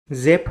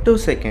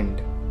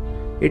Zeptosecond.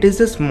 It is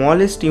the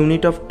smallest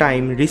unit of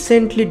time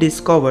recently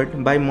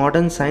discovered by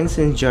modern science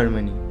in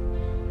Germany.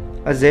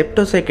 A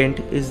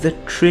zeptosecond is the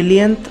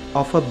trillionth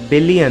of a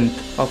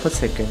billionth of a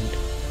second.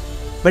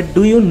 But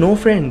do you know,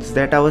 friends,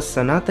 that our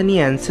Sanatani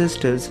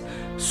ancestors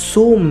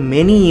so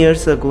many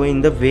years ago in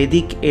the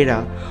Vedic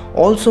era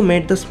also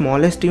made the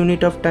smallest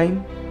unit of time?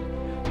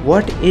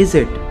 What is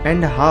it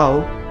and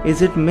how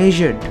is it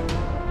measured?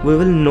 We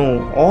will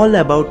know all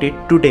about it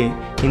today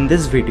in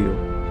this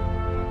video.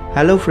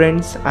 Hello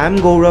friends, I am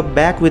Gaurav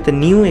back with a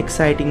new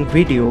exciting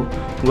video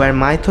where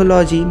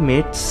mythology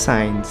meets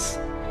science.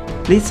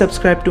 Please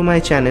subscribe to my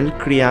channel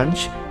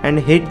Kriyansh and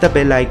hit the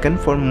bell icon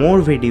for more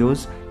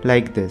videos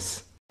like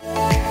this.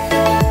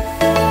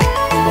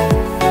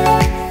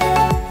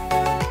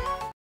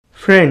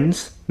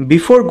 Friends,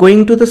 before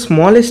going to the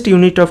smallest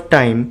unit of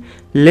time,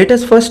 let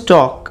us first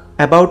talk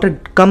about a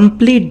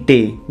complete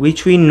day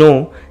which we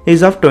know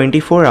is of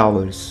 24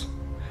 hours.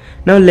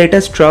 Now let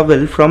us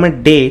travel from a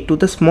day to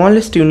the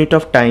smallest unit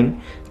of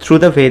time through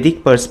the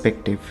Vedic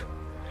perspective.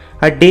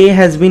 A day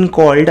has been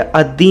called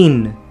a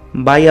din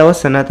by our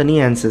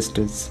Sanatani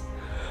ancestors.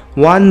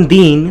 One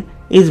din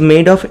is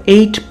made of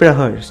 8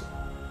 prahars.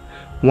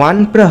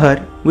 One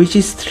prahar, which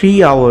is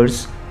 3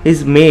 hours,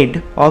 is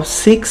made of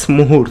 6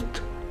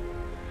 muhurt.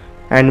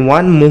 And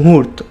one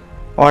muhurt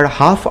or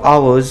half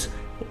hours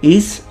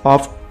is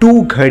of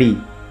 2 ghadi.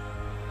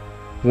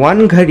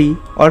 One ghadi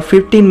or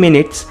 15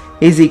 minutes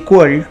is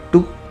equal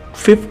to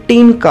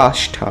 15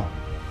 kashtha.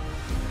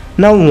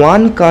 Now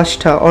one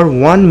kashtha or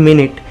 1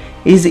 minute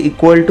is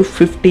equal to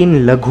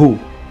 15 laghu.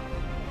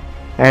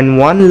 And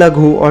one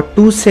laghu or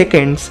 2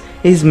 seconds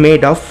is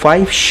made of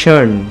 5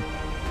 shan.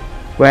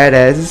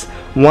 Whereas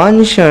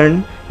one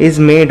shan is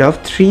made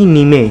of 3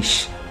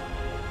 nimesh.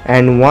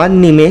 And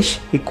one nimesh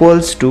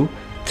equals to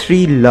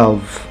 3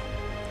 love.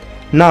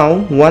 Now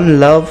one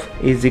love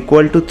is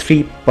equal to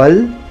 3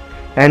 pal.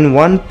 And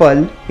one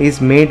pal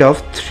is made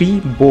of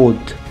 3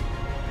 bodh.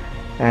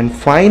 And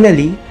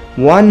finally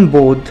one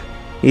bodh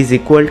is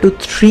equal to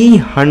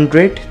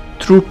 300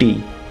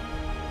 truti.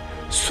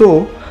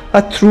 So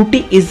a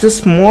truti is the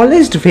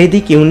smallest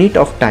Vedic unit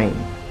of time.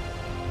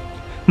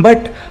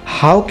 But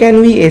how can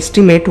we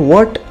estimate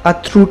what a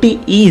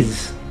truti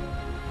is?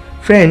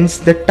 Friends,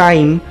 the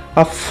time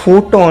a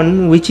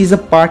photon, which is a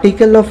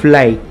particle of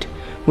light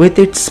with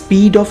its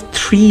speed of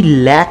 3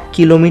 lakh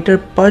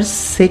km per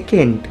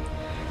second,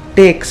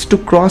 takes to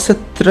cross a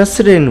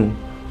trasrenu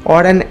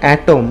or an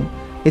atom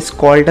is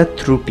called a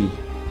truti.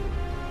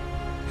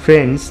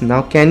 Friends,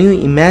 now can you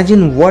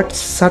imagine what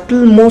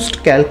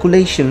subtlemost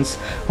calculations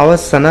our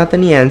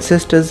Sanatani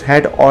ancestors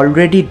had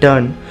already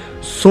done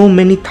so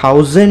many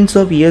thousands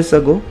of years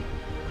ago,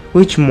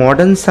 which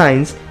modern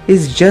science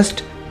is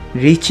just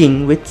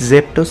reaching with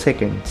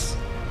zeptoseconds?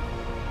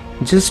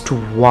 Just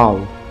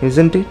wow,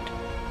 isn't it?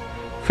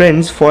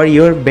 Friends, for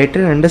your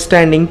better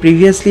understanding,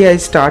 previously I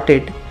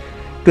started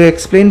to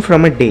explain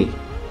from a day.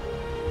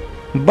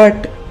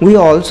 But we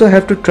also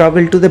have to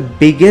travel to the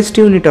biggest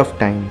unit of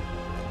time.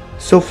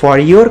 So for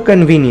your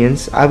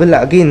convenience, I will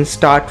again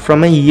start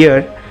from a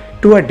year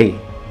to a day,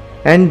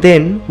 and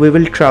then we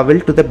will travel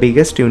to the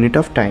biggest unit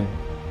of time.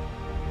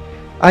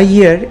 A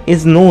year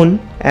is known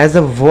as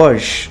a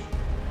Varsh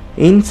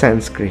in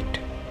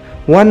Sanskrit.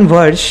 One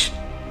Varsh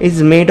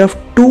is made of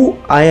 2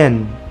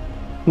 Ayan,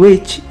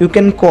 which you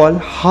can call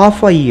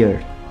half a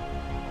year.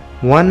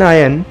 One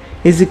Ayan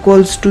is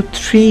equals to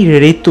 3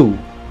 Ritu.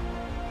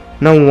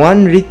 Now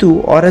one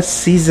Ritu or a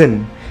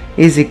season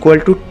is equal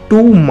to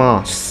 2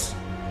 Mas.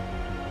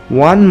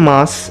 One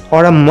Mas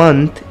or a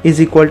month is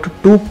equal to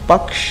 2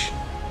 Paksh.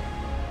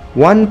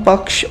 One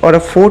Paksh or a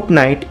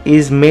fortnight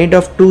is made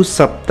of 2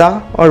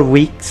 Saptah or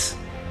weeks.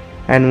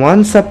 And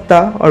one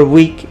Saptah or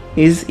week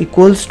is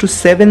equals to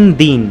 7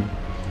 din.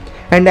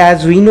 And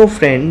as we know,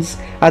 friends,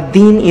 a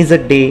din is a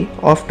day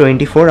of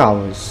 24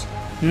 hours.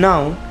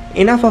 Now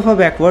enough of a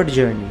backward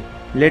journey.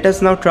 Let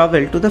us now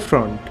travel to the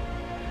front.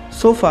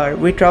 So far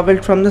we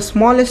traveled from the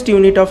smallest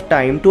unit of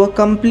time to a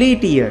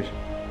complete year.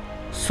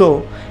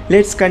 So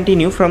let's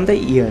continue from the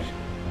year.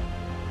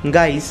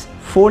 Guys,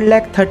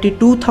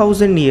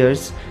 4,32,000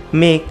 years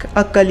make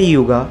a Kali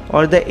Yuga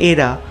or the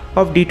era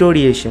of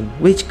deterioration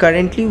which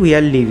currently we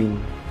are living.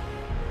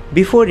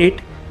 Before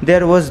it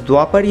there was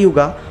Dwapar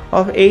Yuga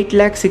of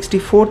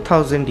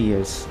 8,64,000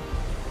 years.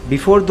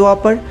 Before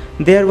Dwapar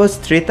there was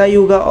Treta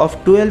Yuga of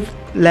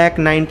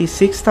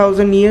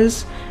 12,96,000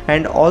 years,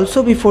 and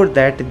also before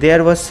that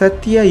there was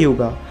Satya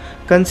Yuga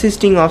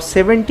consisting of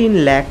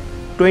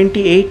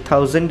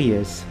 17,28,000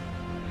 years.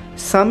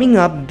 Summing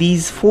up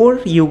these 4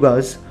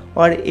 yugas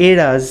or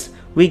eras,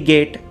 we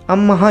get a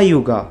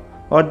Mahayuga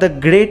or the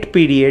great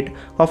period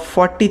of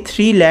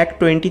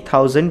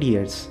 43,20,000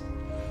 years.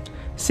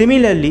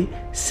 Similarly,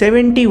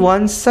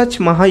 71 such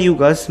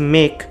Mahayugas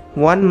make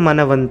one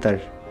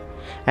Manvantara,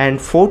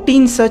 and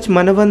 14 such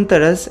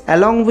Manvantaras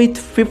along with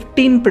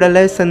 15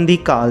 Pralaya Sandhi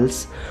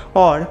Kals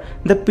or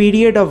the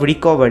period of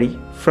recovery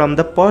from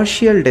the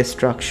partial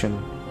destruction,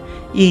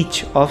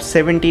 each of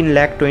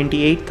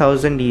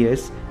 17,28,000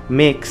 years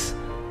makes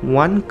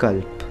one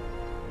Kalpa.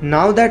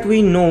 Now that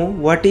we know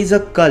what is a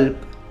kalp,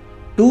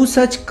 2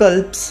 such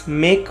kalps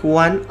make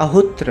one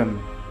Ahotram.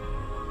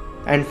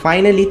 And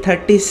finally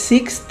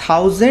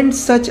 36,000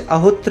 such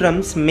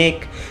Ahotrams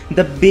make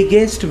the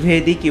biggest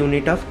Vedic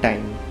unit of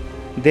time.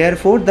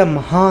 Therefore the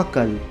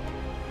Mahakalp.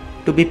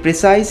 To be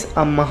precise,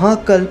 a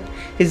Mahakalp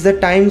is the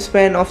time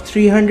span of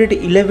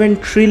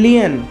 311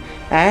 trillion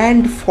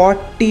and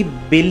 40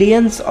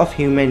 billions of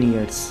human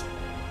years.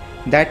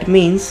 That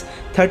means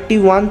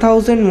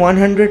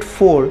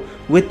 31,104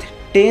 with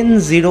 10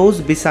 zeros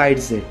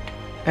besides it.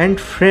 And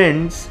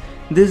friends,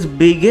 this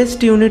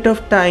biggest unit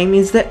of time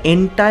is the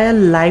entire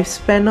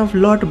lifespan of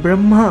Lord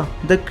Brahma,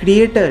 the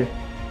creator.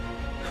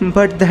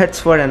 But that's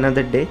for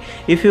another day.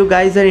 If you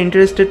guys are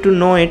interested to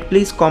know it,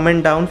 please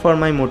comment down for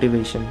my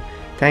motivation.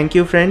 Thank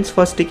you friends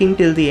for sticking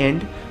till the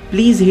end.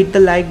 Please hit the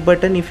like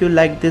button if you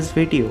like this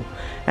video.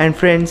 And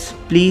friends,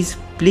 please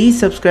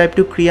subscribe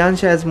to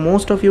Kriyansh, as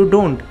most of you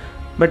don't.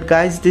 But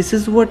guys, this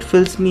is what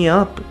fills me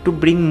up to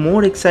bring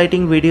more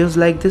exciting videos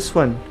like this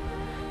one.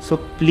 So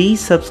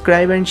please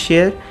subscribe and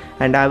share,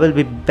 and I will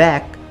be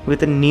back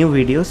with a new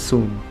video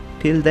soon.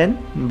 Till then,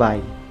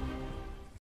 bye.